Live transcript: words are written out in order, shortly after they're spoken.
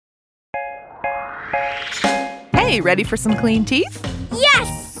Hey, ready for some clean teeth?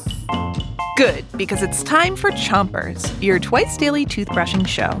 Yes! Good, because it's time for Chompers, your twice-daily toothbrushing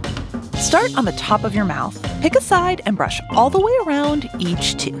show. Start on the top of your mouth, pick a side, and brush all the way around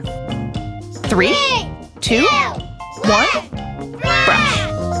each tooth. 3, 2, 1, brush.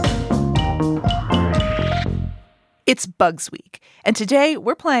 It's Bugs Week, and today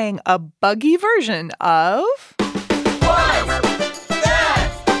we're playing a buggy version of...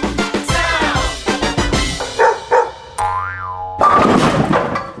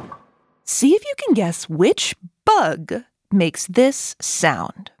 See if you can guess which bug makes this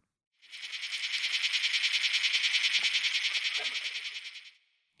sound.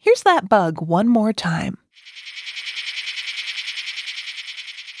 Here's that bug one more time.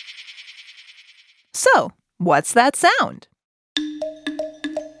 So, what's that sound?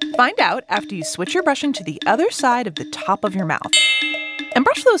 Find out after you switch your brushing to the other side of the top of your mouth. And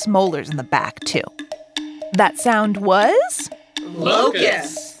brush those molars in the back, too. That sound was...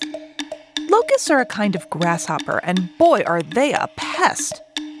 Locust. Locusts are a kind of grasshopper, and boy, are they a pest.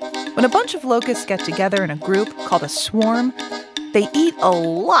 When a bunch of locusts get together in a group called a swarm, they eat a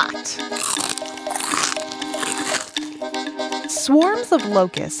lot. Swarms of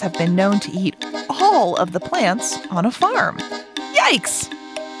locusts have been known to eat all of the plants on a farm. Yikes!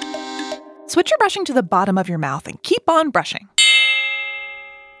 Switch your brushing to the bottom of your mouth and keep on brushing.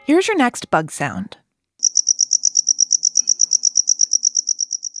 Here's your next bug sound.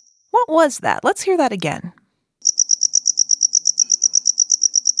 What was that? Let's hear that again.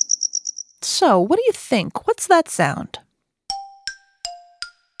 So, what do you think? What's that sound?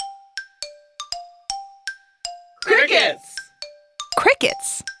 Crickets!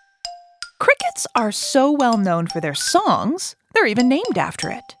 Crickets! Crickets are so well known for their songs, they're even named after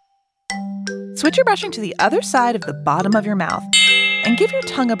it. Switch your brushing to the other side of the bottom of your mouth and give your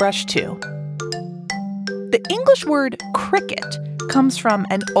tongue a brush too. The English word cricket comes from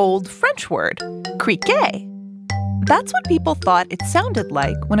an old French word, criquet. That's what people thought it sounded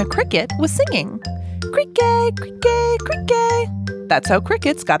like when a cricket was singing. Criquet, criquet, criquet. That's how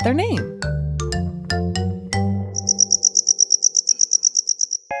crickets got their name.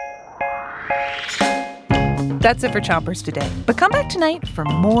 That's it for Chompers today, but come back tonight for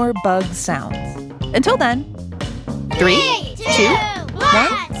more bug sounds. Until then, 3, 2,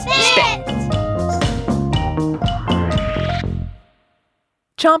 1, spit!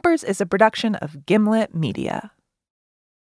 Chompers is a production of Gimlet Media.